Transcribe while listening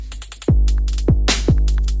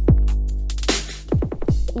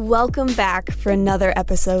Welcome back for another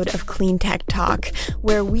episode of Clean Tech Talk,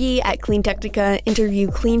 where we at Clean Technica interview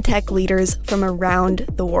clean tech leaders from around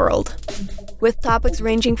the world. With topics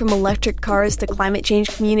ranging from electric cars to climate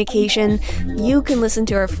change communication, you can listen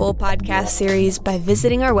to our full podcast series by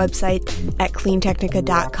visiting our website at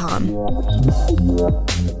cleantechnica.com.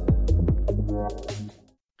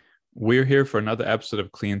 We're here for another episode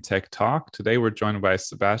of Clean Tech Talk. Today we're joined by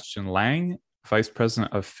Sebastian Lang, Vice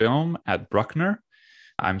President of Film at Bruckner.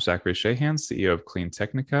 I'm Zachary Shahan, CEO of Clean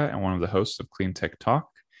Technica and one of the hosts of Clean Tech Talk.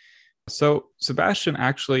 So Sebastian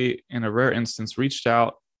actually, in a rare instance, reached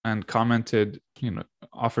out and commented,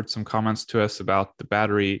 offered some comments to us about the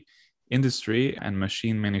battery industry and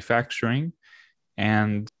machine manufacturing.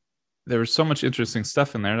 And there was so much interesting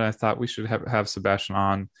stuff in there that I thought we should have Sebastian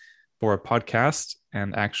on for a podcast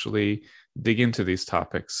and actually dig into these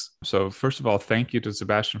topics. So first of all, thank you to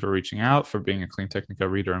Sebastian for reaching out, for being a Clean Technica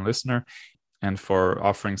reader and listener, and for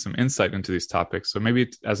offering some insight into these topics. So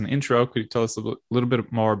maybe as an intro, could you tell us a little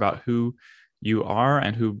bit more about who you are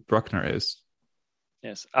and who Bruckner is?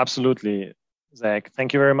 Yes, absolutely, Zach.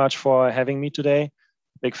 Thank you very much for having me today.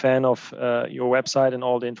 Big fan of your website and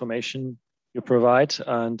all the information you provide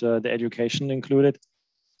and the education included.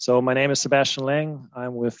 So my name is Sebastian Lang.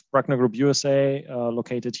 I'm with Bruckner Group USA,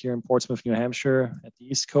 located here in Portsmouth, New Hampshire at the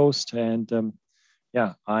East Coast. And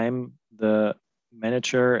I'm the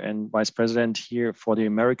manager and vice president here for the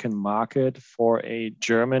American market for a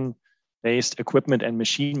German-based equipment and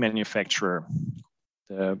machine manufacturer.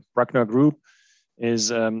 The Bruckner Group is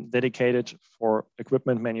dedicated for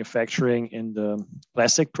equipment manufacturing in the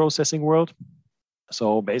plastic processing world.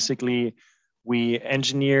 So basically, we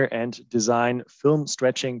engineer and design film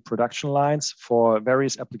stretching production lines for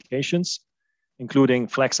various applications, including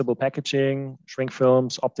flexible packaging, shrink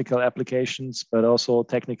films, optical applications, but also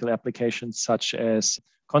technical applications such as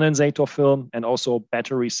condensator film and also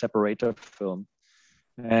battery separator film.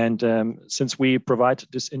 And since we provide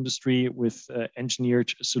this industry with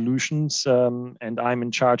engineered solutions, and I'm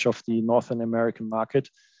in charge of the North American market,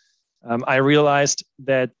 I realized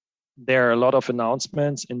that there are a lot of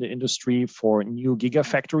announcements in the industry for new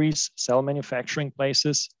gigafactories, cell manufacturing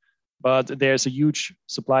places, but there's a huge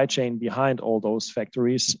supply chain behind all those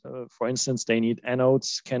factories. For instance, they need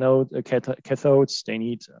anodes, cathodes, they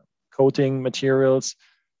need coating materials,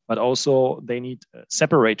 but also they need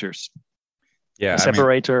separators. Yeah, a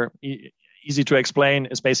separator, easy to explain,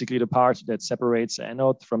 is basically the part that separates the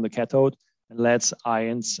anode from the cathode and lets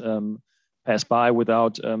ions pass by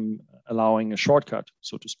without allowing a shortcut,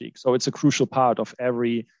 so to speak. So it's a crucial part of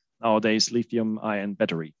every nowadays lithium-ion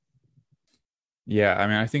battery. Yeah,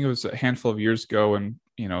 I think it was a handful of years ago when,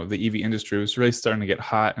 the EV industry was really starting to get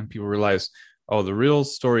hot and people realized, oh, the real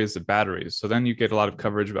story is the batteries. So then you get a lot of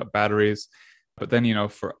coverage about batteries. But then,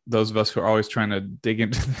 for those of us who are always trying to dig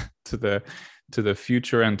into the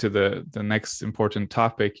future and to the next important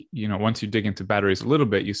topic, once you dig into batteries a little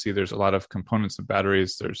bit, you see there's a lot of components of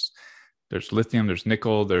batteries. There's lithium, there's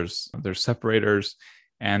nickel, there's separators.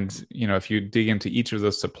 And, if you dig into each of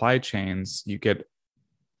those supply chains, you get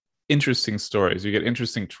interesting stories, you get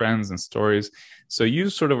interesting trends and stories. So you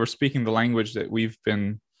sort of were speaking the language that we've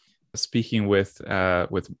been speaking with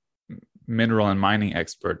mineral and mining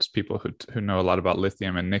experts, people who know a lot about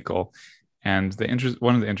lithium and nickel. And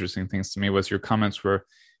one of the interesting things to me was your comments were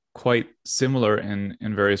quite similar in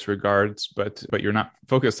various regards, but you're not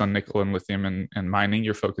focused on nickel and lithium and mining,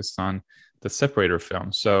 you're focused on the separator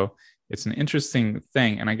film. So it's an interesting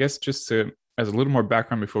thing. And I guess just as a little more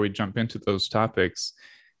background before we jump into those topics,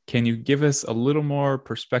 can you give us a little more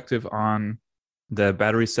perspective on the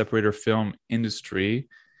battery separator film industry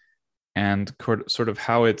and sort of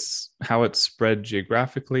how it's spread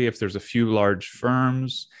geographically, if there's a few large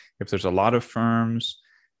firms, if there's a lot of firms,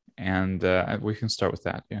 and we can start with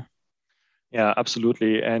that. Yeah,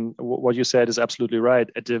 absolutely. And what you said is absolutely right.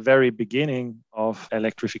 At the very beginning of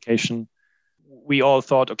electrification, we all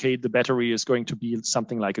thought, okay, the battery is going to be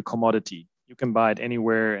something like a commodity. You can buy it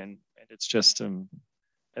anywhere, and it's just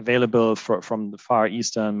available from the Far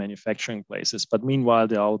Eastern manufacturing places. But meanwhile,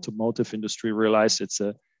 the automotive industry realized it's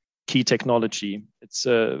a key technology. It's,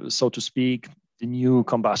 so to speak, the new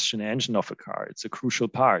combustion engine of a car. It's a crucial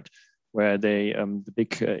part where the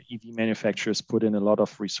big EV manufacturers put in a lot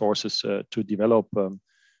of resources to develop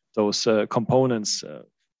those components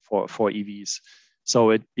for EVs.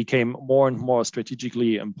 So it became more and more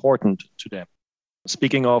strategically important to them.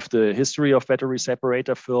 Speaking of the history of battery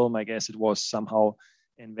separator film, I guess it was somehow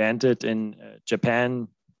invented in Japan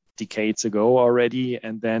decades ago already.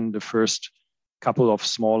 And then the first couple of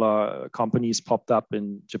smaller companies popped up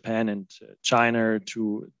in Japan and China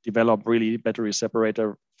to develop really battery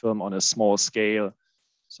separator film on a small scale.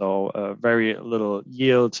 So very little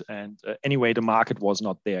yield. And anyway, the market was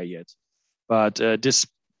not there yet. But this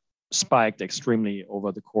spiked extremely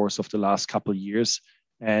over the course of the last couple of years.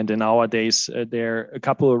 And nowadays, there are a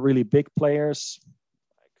couple of really big players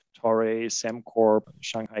like Toray, Sembcorp,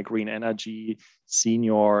 Shanghai Green Energy,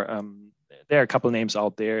 Senior. There are a couple of names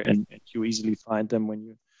out there, and you easily find them when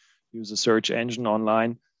you use a search engine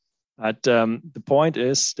online. But the point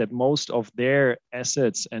is that most of their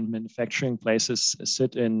assets and manufacturing places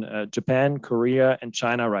sit in Japan, Korea, and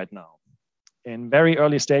China right now. In very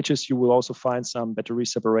early stages, you will also find some battery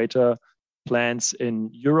separator plants in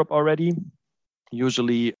Europe already,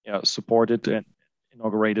 usually supported and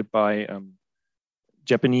inaugurated by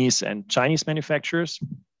Japanese and Chinese manufacturers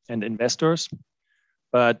and investors.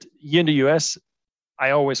 But here in the US,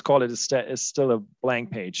 I always call it is still a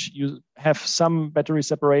blank page. You have some battery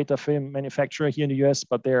separator film manufacturer here in the US,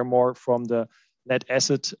 but they are more from the lead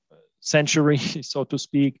acid century, so to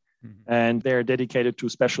speak. Mm-hmm. And they're dedicated to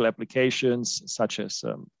special applications such as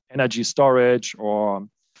energy storage or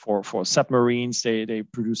for submarines. They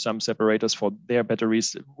produce some separators for their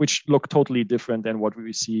batteries, which look totally different than what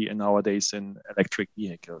we see nowadays in electric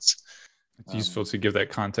vehicles. It's useful to give that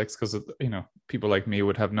context because, people like me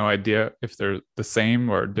would have no idea if they're the same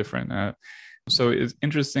or different. So it's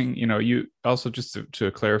interesting, you also, just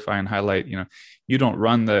to clarify and highlight, you don't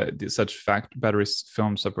run such battery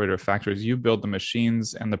film separator factories. You build the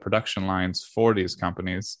machines and the production lines for these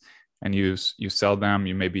companies, and you sell them.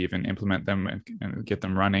 You maybe even implement them and get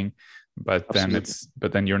them running. But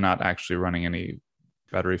then you're not actually running any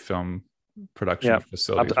battery film production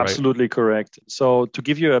facilities, right? Absolutely correct. So to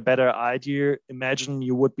give you a better idea, imagine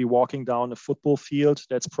you would be walking down a football field.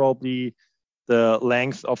 That's probably the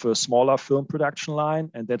length of a smaller film production line,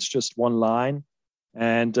 and that's just one line.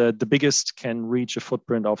 And the biggest can reach a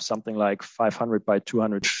footprint of something like 500 by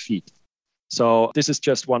 200 feet. So this is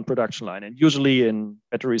just one production line. And usually in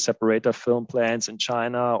battery separator film plants in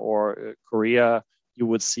China or Korea, you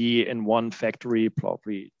would see in one factory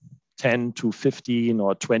probably 10 to 15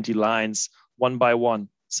 or 20 lines, one by one,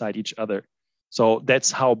 side each other. So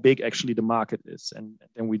that's how big actually the market is. And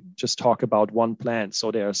then we just talk about one plant.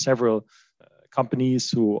 So there are several companies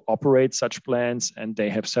who operate such plants, and they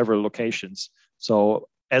have several locations. So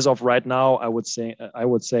as of right now, I would say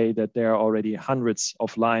that there are already hundreds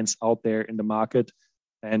of lines out there in the market,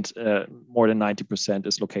 and more than 90%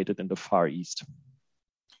 is located in the Far East.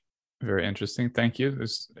 Very interesting. Thank you.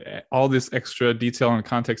 All this extra detail and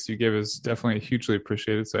context you give is definitely hugely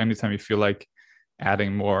appreciated. So anytime you feel like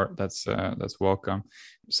adding more, that's welcome.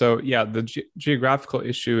 So yeah, the geographical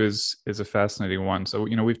issue is a fascinating one. So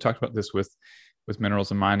we've talked about this with minerals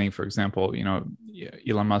and mining, for example.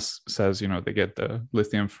 Elon Musk says they get the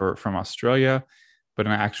lithium from Australia, but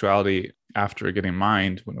in actuality, after getting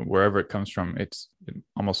mined, wherever it comes from, it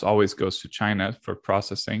almost always goes to China for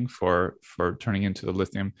processing, for turning into the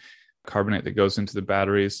lithium carbonate that goes into the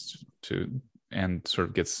batteries and sort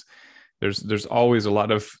of gets. There's always a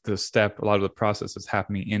lot of the process is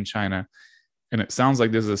happening in China. And it sounds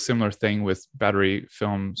like this is a similar thing with battery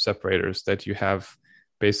film separators, that you have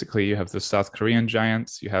the South Korean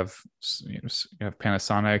giants, you have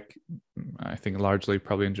Panasonic, I think largely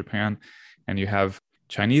probably in Japan, and you have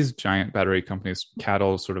Chinese giant battery companies,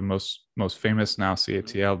 CATL sort of most famous now,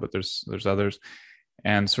 CATL, but there's others.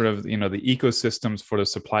 And sort of, the ecosystems for the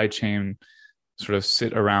supply chain sort of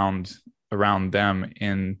sit around them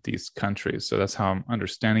in these countries. So that's how I'm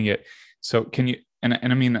understanding it. So can you, and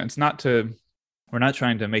I mean, we're not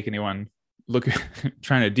trying to make anyone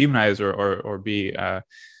trying to demonize or be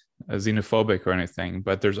xenophobic or anything,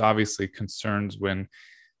 but there's obviously concerns when,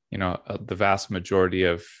 the vast majority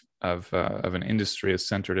of an industry is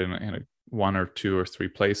centered in one or two or three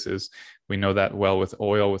places. We know that well with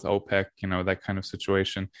oil, with OPEC, that kind of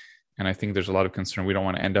situation. And I think there's a lot of concern. We don't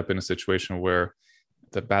want to end up in a situation where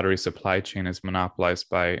the battery supply chain is monopolized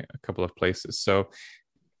by a couple of places. So,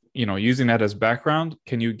 using that as background,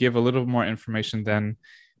 can you give a little more information then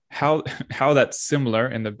how that's similar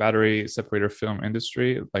in the battery separator film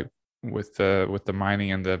industry, like with the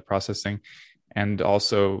mining and the processing, and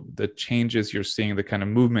also the changes you're seeing, the kind of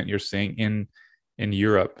movement you're seeing in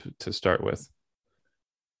Europe to start with?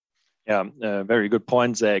 Yeah, very good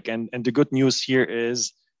point, Zach. And the good news here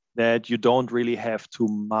is that you don't really have to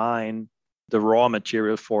mine the raw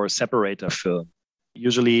material for a separator film.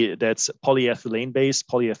 Usually that's polyethylene based.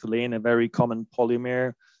 Polyethylene, a very common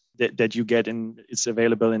polymer that you get it's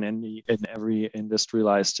available in every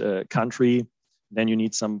industrialized country. Then you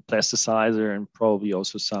need some plasticizer and probably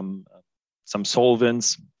also some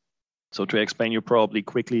solvents. So to explain you probably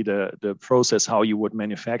quickly the process how you would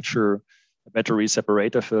manufacture a battery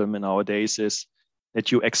separator film nowadays is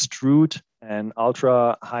that you extrude an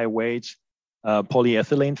ultra high weight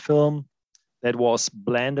polyethylene film that was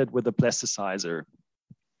blended with a plasticizer.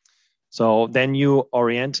 So then you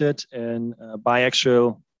orient it in a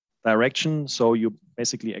biaxial direction. So you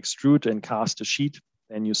basically extrude and cast a sheet,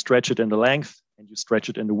 then you stretch it in the length and you stretch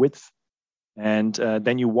it in the width. And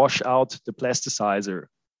then you wash out the plasticizer.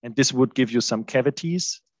 And this would give you some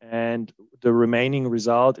cavities. And the remaining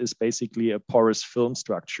result is basically a porous film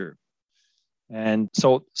structure. And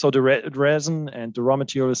so the resin and the raw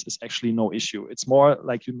materials is actually no issue. It's more,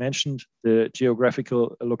 like you mentioned, the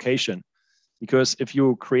geographical location. Because if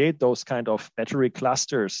you create those kind of battery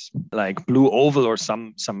clusters, like Blue Oval or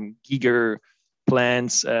some giga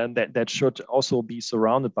plants that should also be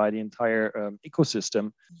surrounded by the entire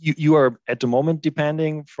ecosystem, you are at the moment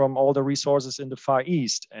depending from all the resources in the Far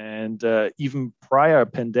East. And even prior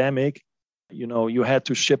pandemic, you had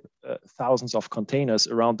to ship thousands of containers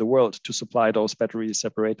around the world to supply those battery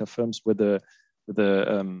separator films to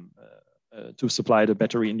supply the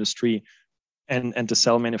battery industry and the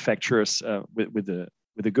cell manufacturers with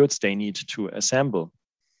the goods they need to assemble.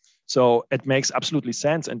 So it makes absolutely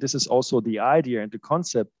sense. And this is also the idea and the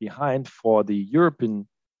concept behind for the European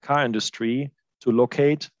car industry to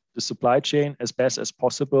locate the supply chain as best as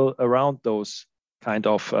possible around those kind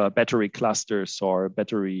of battery clusters or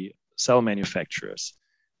battery cell manufacturers.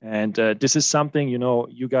 And this is something,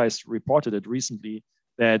 you guys reported it recently,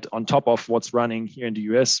 that on top of what's running here in the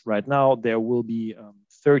US right now, there will be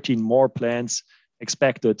 13 more plants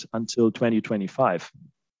expected until 2025.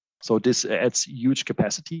 So this adds huge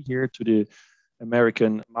capacity here to the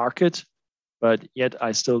American market, but yet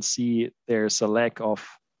I still see there's a lack of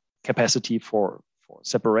capacity for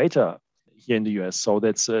separator here in the US. So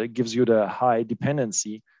that gives you the high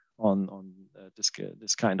dependency on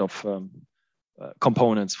this kind of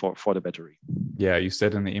components for the battery. Yeah, you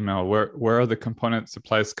said in the email, where are the component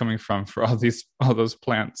supplies coming from for all those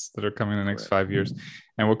plants that are coming in the next 5 years?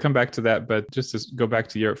 And we'll come back to that, but just to go back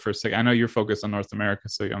to Europe for a second. I know you're focused on North America,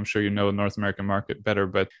 so I'm sure you know the North American market better,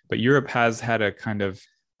 but Europe has had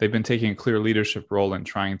they've been taking a clear leadership role in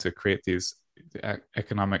trying to create these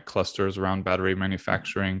economic clusters around battery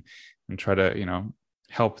manufacturing and try to,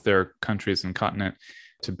 help their countries and continent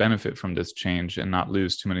to benefit from this change and not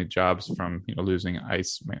lose too many jobs from losing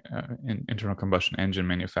internal combustion engine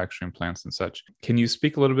manufacturing plants and such. Can you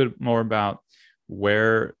speak a little bit more about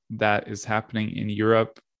where that is happening in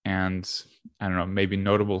Europe and, I don't know, maybe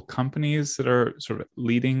notable companies that are sort of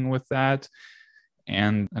leading with that?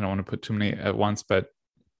 And I don't want to put too many at once, but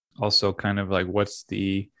also kind of like what's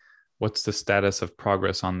the status of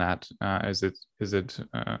progress on that?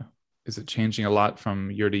 Is it changing a lot from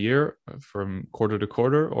year to year, from quarter to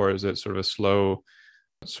quarter, or is it sort of a slow,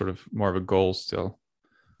 sort of more of a goal still?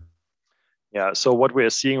 Yeah, so what we're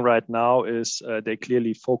seeing right now is they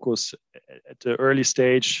clearly focus at the early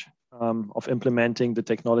stage of implementing the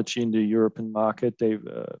technology in the European market. They've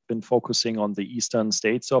been focusing on the eastern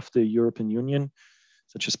states of the European Union,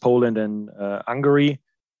 such as Poland and Hungary.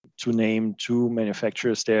 To name two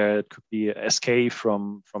manufacturers there, it could be SK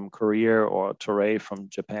from Korea or Toray from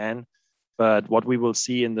Japan. But what we will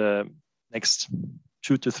see in the next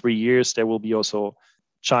 2 to 3 years, there will be also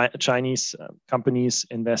Chinese companies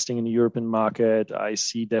investing in the European market. I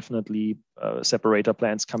see definitely separator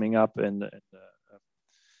plants coming up in the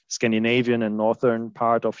Scandinavian and northern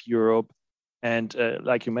part of Europe. And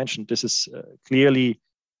like you mentioned, this is clearly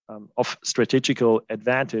of strategical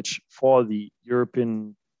advantage for the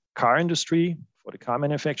European car industry, for the car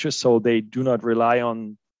manufacturers, so they do not rely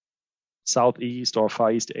on Southeast or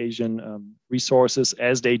Far East Asian resources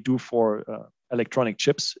as they do for electronic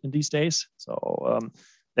chips in these days. So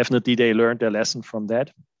definitely they learned their lesson from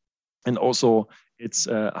that. And also it's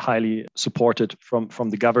highly supported from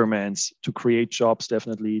the governments to create jobs,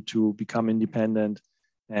 definitely to become independent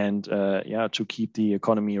and to keep the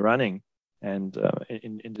economy running and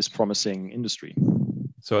in this promising industry.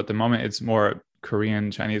 So at the moment, it's more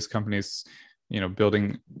Korean, Chinese companies,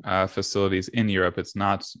 building facilities in Europe. It's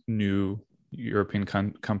not new European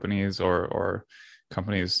companies or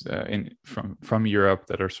companies from Europe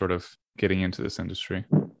that are sort of getting into this industry.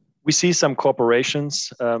 We see some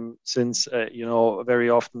corporations since, very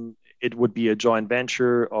often it would be a joint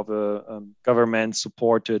venture of a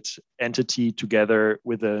government-supported entity together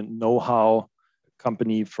with a know-how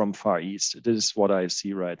company from Far East. This is what I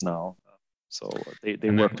see right now. So they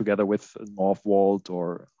work together with Northvolt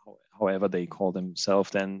or however they call themselves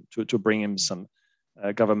then to bring in some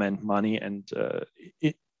government money and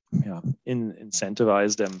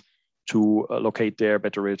incentivize them to locate their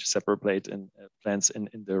battery separator plate plants in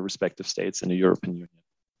the respective states in the European Union.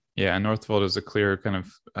 Yeah, and Northvolt is a clear kind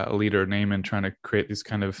of leader name in trying to create these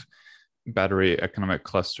kind of battery economic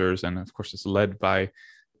clusters. And of course, it's led by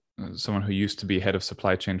someone who used to be head of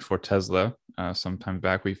supply chain for Tesla. Some time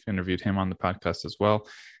back, we've interviewed him on the podcast as well.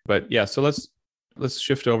 But yeah, so let's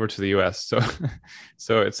shift over to the US.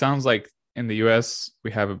 So it sounds like in the US,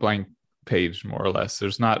 we have a blank page, more or less.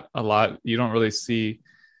 There's not a lot. You don't really see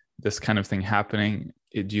this kind of thing happening.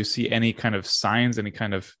 Do you see any kind of signs, any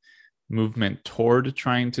kind of movement toward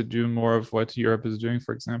trying to do more of what Europe is doing,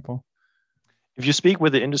 for example? If you speak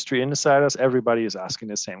with the industry insiders, everybody is asking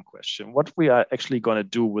the same question. What we are actually going to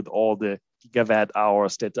do with all the gigawatt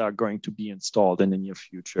hours that are going to be installed in the near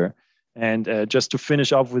future? And just to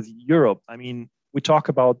finish off with Europe, I mean, we talk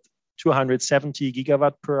about 270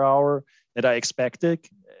 gigawatt per hour that are expected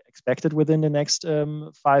within the next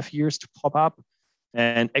 5 years to pop up.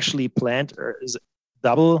 And actually planned is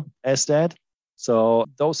double as that. So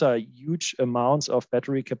those are huge amounts of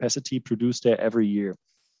battery capacity produced there every year.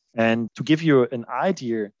 And to give you an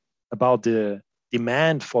idea about the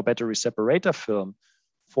demand for battery separator film,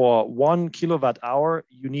 for 1 kilowatt hour,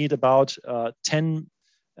 you need about 10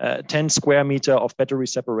 square meter of battery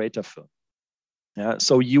separator film.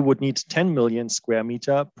 So you would need 10 million square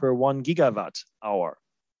meter per 1 gigawatt hour.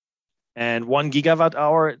 And 1 gigawatt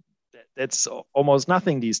hour, that's almost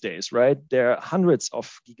nothing these days, right? There are hundreds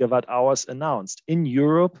of gigawatt hours announced in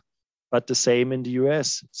Europe, but the same in the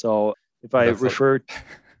US. So if I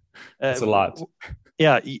that's a lot.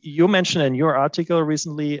 Yeah, you mentioned in your article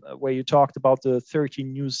recently where you talked about the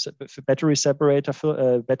 13 new battery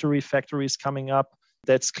battery factories coming up.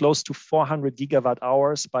 That's close to 400 gigawatt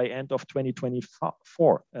hours by end of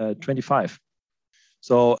 25.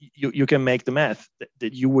 So you can make the math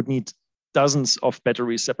that you would need dozens of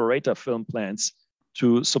battery separator film plants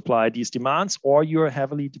to supply these demands, or you're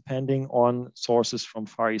heavily depending on sources from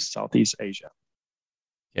Far East, Southeast Asia.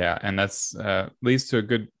 Yeah, and that's leads to a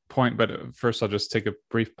good point. But first, I'll just take a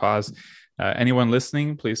brief pause. Anyone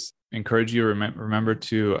listening, please encourage you to remember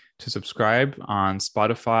to subscribe on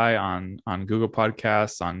Spotify, on Google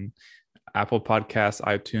Podcasts, on Apple Podcasts,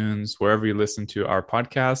 iTunes, wherever you listen to our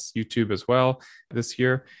podcasts, YouTube as well this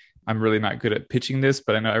year. I'm really not good at pitching this,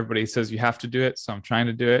 but I know everybody says you have to do it. So I'm trying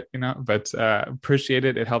to do it, but appreciate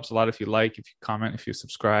it. It helps a lot if you like, if you comment, if you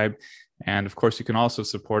subscribe. And of course, you can also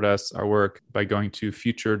support us, our work, by going to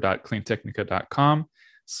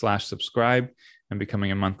future.cleantechnica.com/subscribe and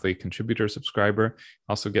becoming a monthly contributor subscriber.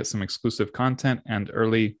 Also get some exclusive content and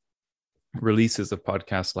early releases of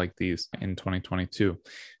podcasts like these in 2022.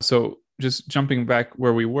 So just jumping back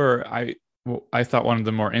where we were, I thought one of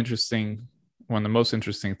the most interesting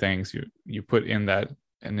things you put in that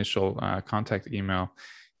initial contact email,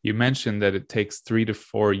 you mentioned that it takes 3 to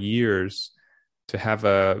 4 years to have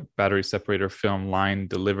a battery separator film line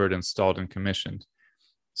delivered, installed, and commissioned.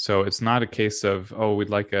 So it's not a case of, we'd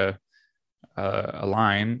like a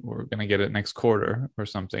line, we're going to get it next quarter or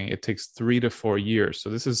something. It takes 3 to 4 years. So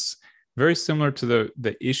this is very similar to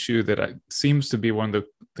the issue that seems to be one of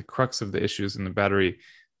the crux of the issues in the battery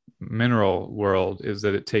mineral world, is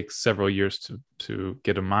that it takes several years to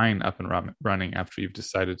get a mine up and running after you've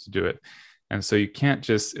decided to do it. And so you can't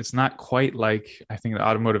it's not quite like I think the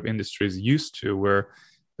automotive industry is used to, where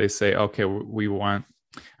they say, okay, we want,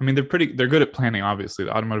 I mean, they're good at planning. Obviously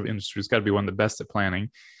the automotive industry has got to be one of the best at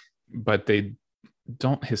planning, but they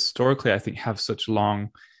don't historically, I think, have such long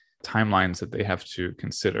timelines that they have to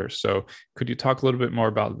consider. So could you talk a little bit more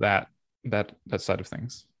about that side of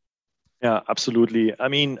things? Yeah, absolutely. I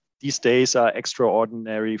mean, these days are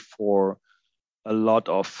extraordinary for a lot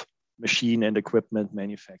of machine and equipment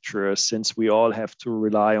manufacturers, since we all have to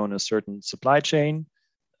rely on a certain supply chain.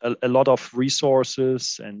 A lot of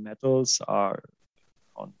resources and metals are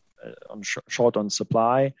short on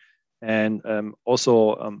supply, and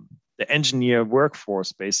also the engineer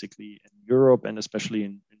workforce, basically in Europe and especially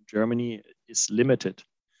in Germany, is limited.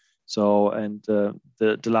 So, and the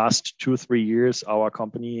last 2-3 years, our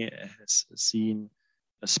company has seen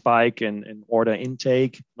a spike in order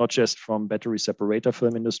intake, not just from battery separator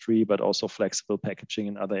film industry, but also flexible packaging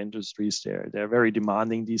and other industries. They're very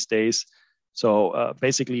demanding these days. So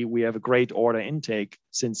basically, we have a great order intake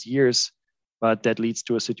since years, but that leads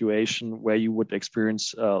to a situation where you would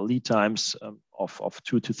experience lead times of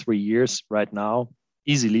 2 to 3 years right now,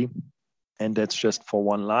 easily. And that's just for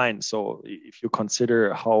one line. So if you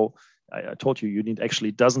consider how I told you, you need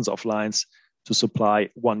actually dozens of lines to supply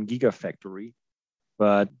 1 gigafactory,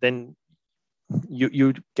 but then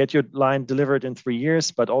you get your line delivered in 3 years,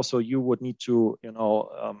 but also you would need to,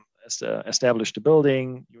 establish the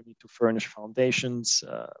building. You need to furnish foundations,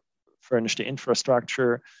 furnish the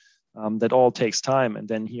infrastructure. That all takes time. And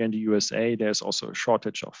then here in the USA, there's also a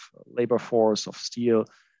shortage of labor force, of steel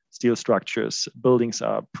structures. Buildings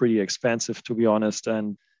are pretty expensive, to be honest.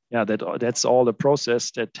 And yeah, that's all the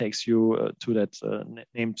process that takes you to that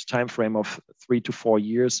named time frame of 3 to 4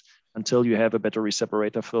 years until you have a battery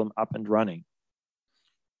separator film up and running.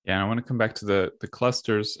 Yeah, and I want to come back to the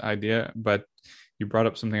clusters idea, but you brought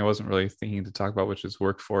up something I wasn't really thinking to talk about, which is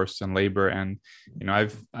workforce and labor. And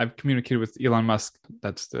I've communicated with Elon Musk,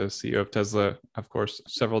 that's the CEO of Tesla, of course,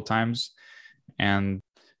 several times, and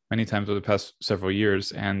many times over the past several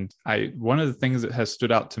years. And one of the things that has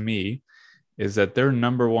stood out to me is that their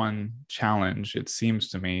number one challenge, it seems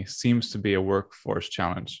to be a workforce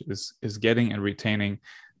challenge, is getting and retaining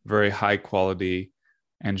very high quality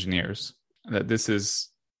engineers. That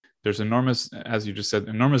there's enormous, as you just said,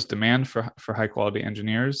 enormous demand for high quality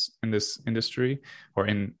engineers in this industry or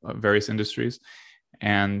in various industries.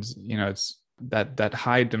 And, it's that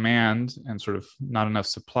high demand and sort of not enough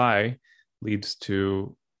supply leads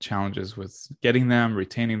to challenges with getting them,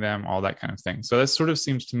 retaining them, all that kind of thing. So that sort of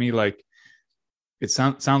seems to me like it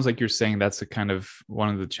sounds like you're saying that's a kind of one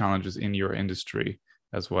of the challenges in your industry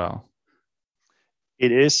as well.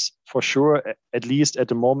 It is for sure. At least at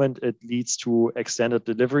the moment, it leads to extended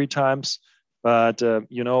delivery times. But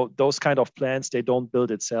those kind of plants, they don't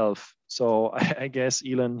build itself. So I guess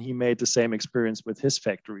Elon, he made the same experience with his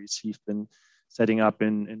factories. He's been setting up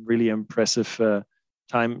in really impressive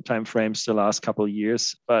time frames the last couple of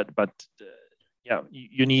years. But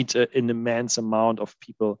you need an immense amount of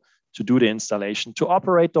people to do the installation. To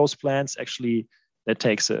operate those plants, actually, that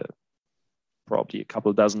takes probably a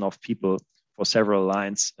couple dozen of people for several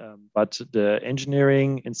lines. But the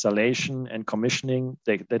engineering, installation, and commissioning,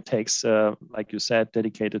 that takes, like you said,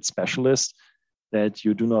 dedicated specialists that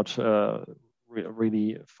you do not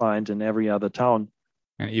really find in every other town.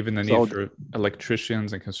 And even the need for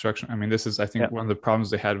electricians and construction. I mean, this is, I think, one of the problems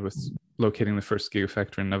they had with locating the first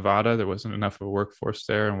Gigafactory in Nevada. There wasn't enough of a workforce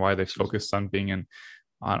there, and why they focused on being on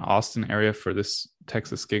Austin area for this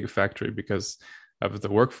Texas Gigafactory because of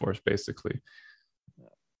the workforce, basically.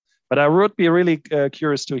 But I would be really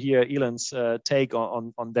curious to hear Elon's take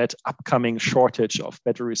on that upcoming shortage of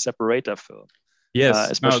battery separator film.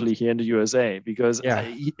 Yes, especially here in the USA, because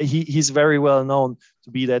he's very well known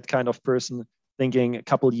to be that kind of person thinking a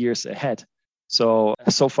couple years ahead. So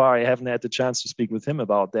far, I haven't had the chance to speak with him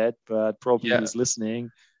about that, but probably he's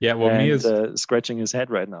listening. Yeah, well, me is scratching his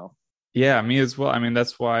head right now. Yeah, me as well. I mean,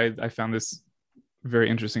 that's why I found this very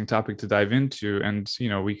interesting topic to dive into, and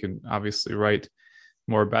we can obviously write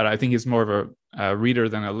more about it. I think he's more of a reader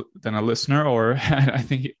than a listener, or I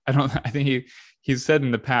think he said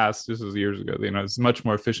in the past, this was years ago, it's much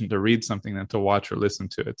more efficient to read something than to watch or listen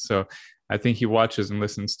to it. So I think he watches and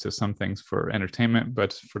listens to some things for entertainment,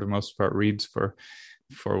 but for the most part reads for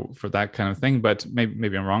that kind of thing. But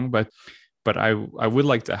maybe I'm wrong, but I would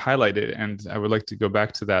like to highlight it, and I would like to go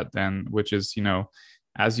back to that then, which is,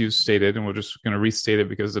 as you stated, and we're just going to restate it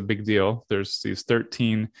because it's a big deal. There's these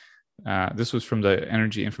 13, this was from the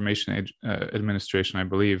Energy Information Administration, I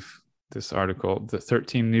believe, this article. The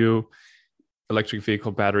 13 new electric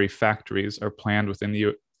vehicle battery factories are planned in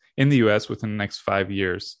the US within the next 5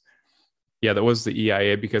 years. Yeah, that was the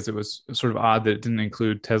EIA, because it was sort of odd that it didn't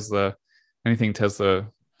include anything Tesla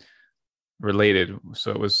related.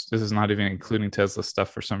 So this is not even including Tesla stuff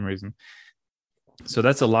for some reason. So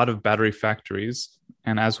that's a lot of battery factories.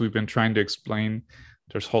 And as we've been trying to explain,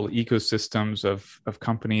 there's whole ecosystems of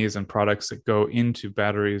companies and products that go into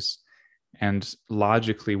batteries and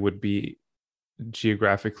logically would be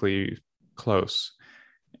geographically close.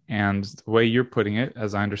 And the way you're putting it,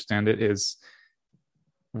 as I understand it, is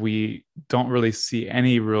we don't really see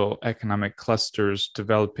any real economic clusters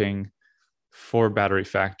developing for battery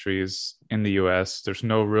factories in the US. There's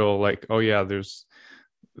no real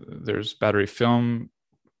there's battery film,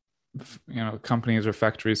 companies or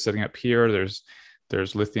factories setting up here.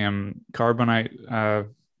 There's lithium carbonate,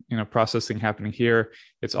 processing happening here.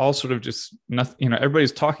 It's all sort of just nothing.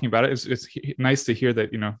 Everybody's talking about it. It's nice to hear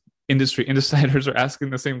that industry insiders are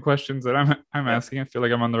asking the same questions that I'm asking. I feel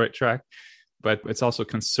like I'm on the right track. But it's also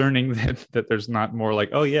concerning that there's not more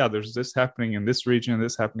like, there's this happening in this region,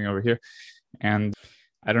 this happening over here. And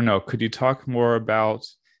I don't know, could you talk more about,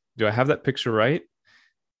 do I have that picture right?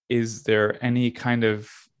 Is there any kind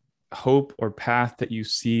of hope or path that you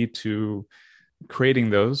see to creating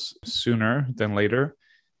those sooner than later?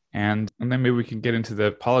 And then maybe we can get into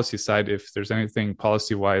the policy side, if there's anything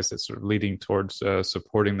policy-wise that's sort of leading towards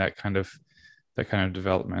supporting that kind of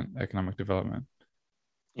development, economic development.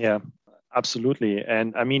 Yeah, absolutely.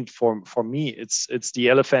 And I mean, for me, it's the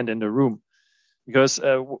elephant in the room. because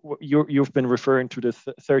you've been referring to the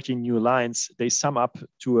 13 new lines. They sum up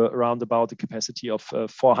to around about the capacity of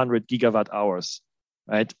 400 gigawatt hours,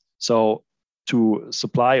 right? So to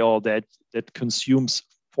supply all that consumes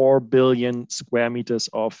 4 billion square meters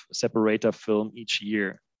of separator film each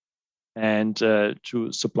year. And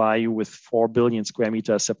to supply you with 4 billion square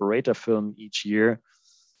meter separator film each year,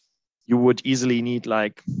 you would easily need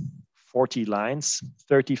like 40 lines,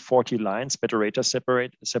 30, 40 lines,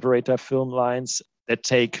 separator film lines that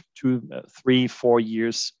take 2, 3, 4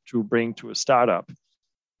 years to bring to a startup.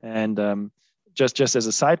 And just as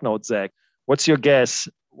a side note, Zach, what's your guess?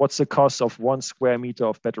 What's the cost of 1 square meter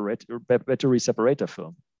of battery separator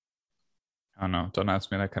film? I don't know. Don't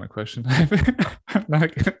ask me that kind of question. I'm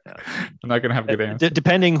not going to have a good answer.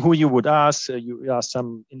 Depending who you would ask, you ask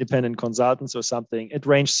some independent consultants or something, it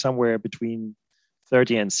ranged somewhere between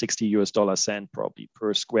 30 and 60 US dollar cent probably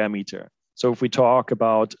per square meter. So if we talk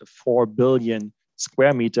about 4 billion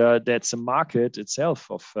square meter, that's a market itself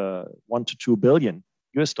of 1 to 2 billion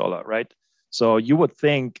US dollar, right? So you would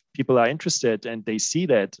think people are interested and they see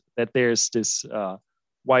that there's this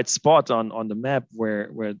white spot on the map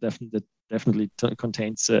where definitely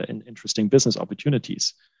contains interesting business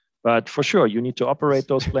opportunities. But for sure, you need to operate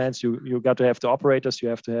those plants. You got to have the operators. You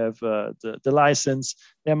have to have the license.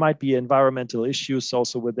 There might be environmental issues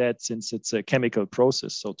also with that, since it's a chemical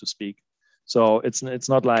process, so to speak. So it's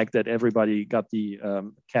not like that everybody got the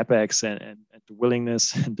capex and the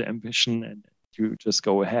willingness and the ambition, and you just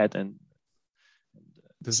go ahead and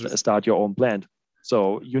start your own plant.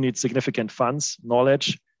 So you need significant funds,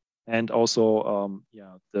 knowledge, and also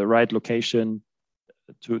the right location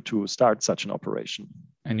to start such an operation.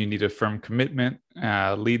 And you need a firm commitment,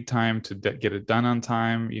 lead time to get it done on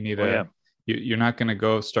time. You need you're not going to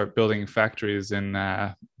go start building factories in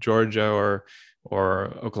Georgia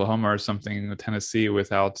or Oklahoma or something, Tennessee,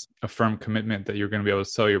 without a firm commitment that you're going to be able to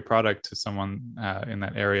sell your product to someone in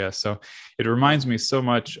that area. So it reminds me so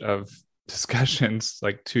much of discussions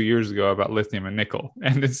like 2 years ago about lithium and nickel.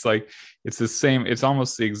 And it's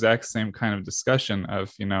almost the exact same kind of discussion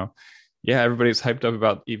of, everybody's hyped up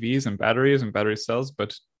about EVs and batteries and battery cells,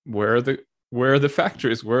 but where are the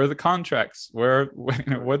factories? Where are the contracts? Where's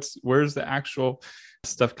the actual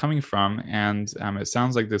stuff coming from? And it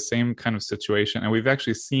sounds like the same kind of situation. And we've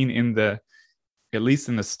actually seen at least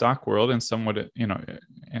in the stock world, and somewhat,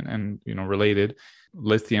 related,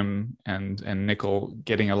 lithium and nickel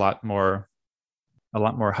getting a lot more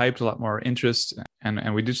hyped, a lot more interest.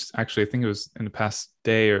 And we just actually, I think it was in the past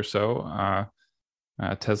day or so,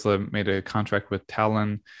 Tesla made a contract with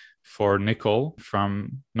Talon for nickel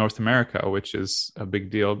from North America, which is a big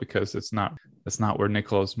deal because that's not where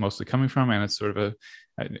nickel is mostly coming from, and it's sort of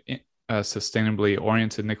a sustainably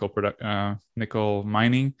oriented nickel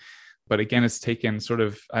mining. But again, it's taken sort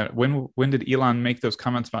of when did Elon make those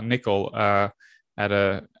comments about nickel? At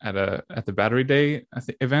the Battery Day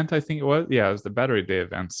event, I think it was. Yeah, it was the Battery Day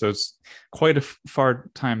event. So it's quite a far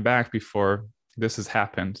time back before this has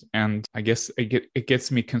happened. And I guess it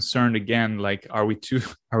gets me concerned again. Like, are we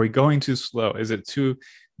going too slow? Do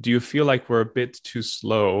you feel like we're a bit too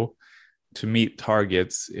slow to meet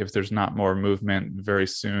targets if there's not more movement very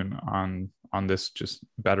soon on this just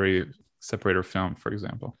battery separator film, for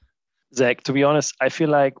example? Zach, to be honest, I feel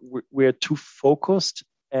like we're too focused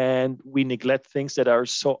and we neglect things that are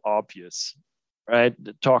so obvious, right?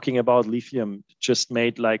 Talking about lithium just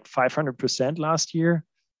made like 500% last year.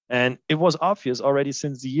 And it was obvious already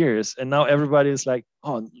since the years. And now everybody is like,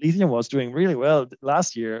 oh, lithium was doing really well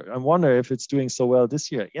last year. I wonder if it's doing so well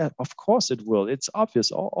this year. Yeah, of course it will. It's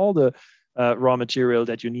obvious. All the raw material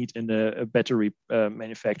that you need in the battery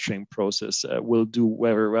manufacturing process will do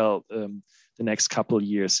very well the next couple of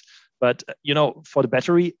years. But, for the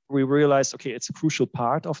battery, we realized, okay, it's a crucial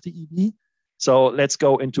part of the EV. So let's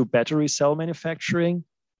go into battery cell manufacturing.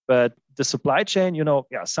 But the supply chain,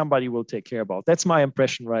 somebody will take care about. That's my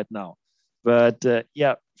impression right now. But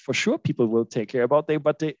for sure, people will take care about it.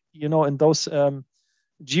 But in those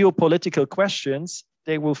geopolitical questions,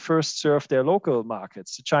 they will first serve their local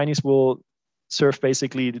markets. The Chinese will serve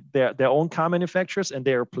basically their own car manufacturers, and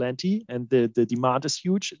there are plenty, and the demand is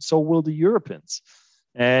huge. So will the Europeans.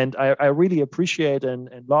 And I really appreciate and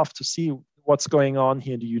love to see what's going on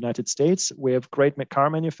here in the United States. We have great car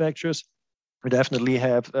manufacturers. We definitely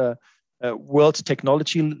have a world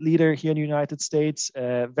technology leader here in the United States,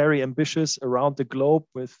 very ambitious around the globe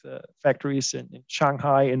with factories in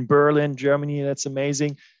Shanghai, in Berlin, Germany. That's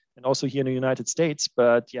amazing. And also here in the United States.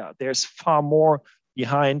 But there's far more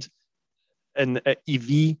behind an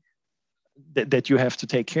EV that you have to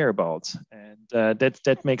take care about. And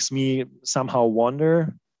that makes me somehow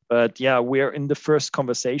wonder. But yeah, we're in the first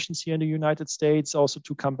conversations here in the United States. Also,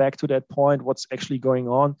 to come back to that point, what's actually going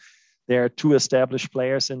on? There are 2 established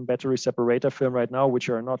players in battery separator film right now, which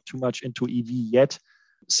are not too much into EV yet.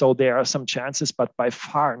 So there are some chances, but by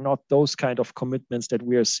far not those kind of commitments that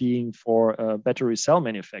we are seeing for battery cell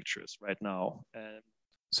manufacturers right now.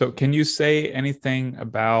 So can you say anything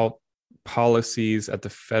about policies at the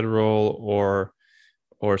federal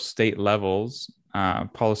or state levels,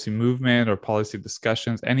 policy movement or policy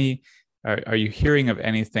discussions? Are you hearing of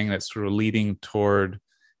anything that's sort of leading toward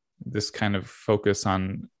this kind of focus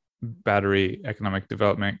on battery economic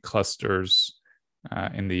development clusters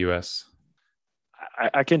in the US?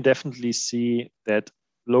 I can definitely see that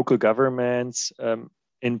local governments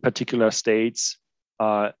in particular states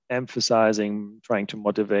are emphasizing, trying to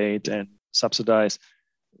motivate and subsidize,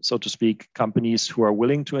 so to speak, companies who are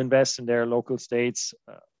willing to invest in their local states,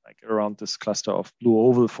 like around this cluster of Blue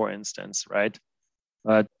Oval, for instance, right?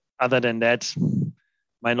 But other than that,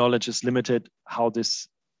 my knowledge is limited how this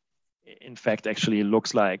in fact actually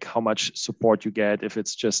looks like, how much support you get, if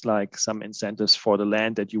it's just like some incentives for the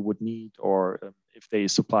land that you would need, or if they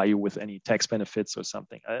supply you with any tax benefits or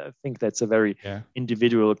something. I think that's a very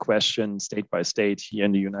individual question, state by state here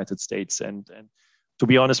in the United States. And to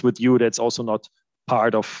be honest with you, that's also not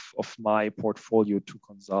part of my portfolio to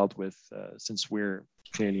consult with, since we're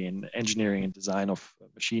clearly in engineering and design of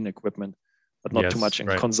machine equipment, but not too much in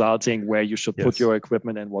consulting where you should put your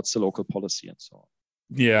equipment and what's the local policy and so on.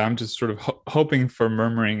 Yeah, I'm just sort of hoping for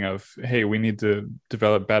murmuring of, hey, we need to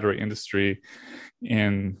develop battery industry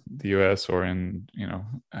in the US or in,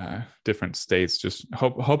 different states, just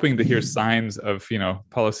hoping to hear signs of,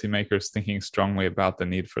 policymakers thinking strongly about the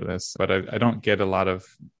need for this. But I don't get a lot of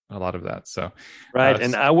that. So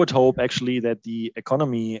and I would hope actually that the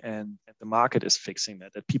economy and the market is fixing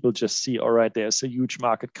that people just see, all right, there's a huge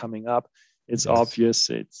market coming up. It's obvious.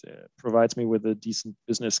 It provides me with a decent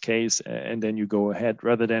business case, and then you go ahead,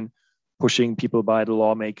 rather than pushing people by the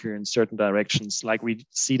lawmaker in certain directions. Like we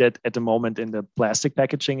see that at the moment in the plastic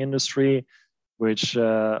packaging industry, which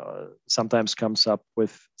sometimes comes up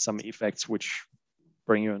with some effects which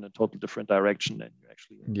bring you in a totally different direction than you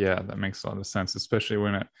actually. Yeah, that makes a lot of sense, especially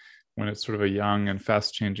when it's sort of a young and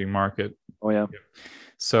fast changing market. Oh yeah.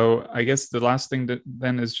 So I guess the last thing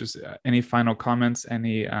then is just any final comments,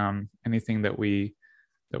 anything that we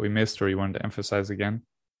missed or you wanted to emphasize again?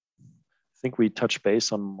 I think we touched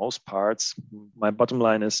base on most parts. My bottom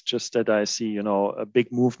line is just that I see, a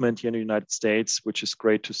big movement here in the United States, which is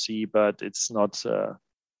great to see, but it's not a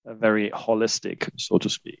very holistic, so to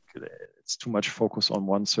speak. It's too much focus on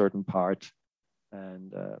one certain part,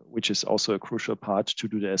 and which is also a crucial part to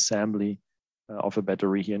do the assembly of a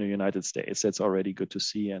battery here in the United States. That's already good to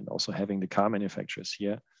see, and also having the car manufacturers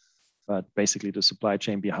here. But basically the supply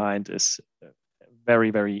chain behind is a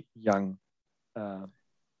very, very young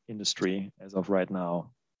industry as of right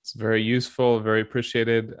now. It's very useful, very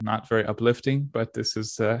appreciated, not very uplifting, but this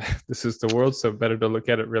is the world. So better to look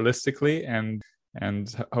at it realistically and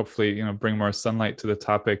hopefully, bring more sunlight to the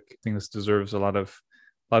topic. I think this deserves a lot of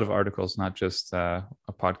articles, not just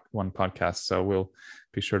one podcast. So we'll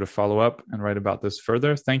be sure to follow up and write about this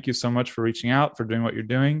further. Thank you so much for reaching out, for doing what you're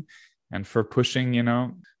doing, and for pushing,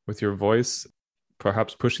 with your voice,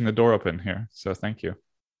 perhaps pushing the door open here. So thank you.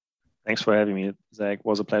 Thanks for having me, Zach. It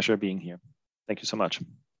was a pleasure being here. Thank you so much.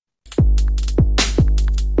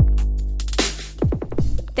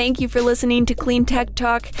 Thank you for listening to Clean Tech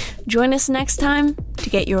Talk. Join us next time to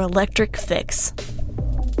get your electric fix.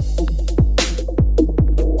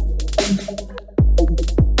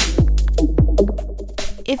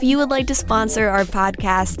 If you would like to sponsor our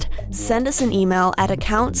podcast, send us an email at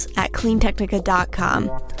accounts@cleantechnica.com.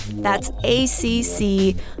 That's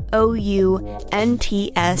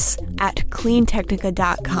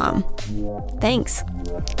ACCOUNTS@cleantechnica.com. Thanks.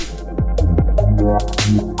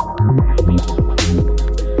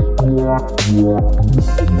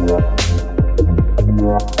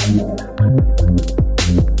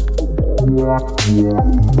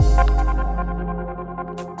 Yeah.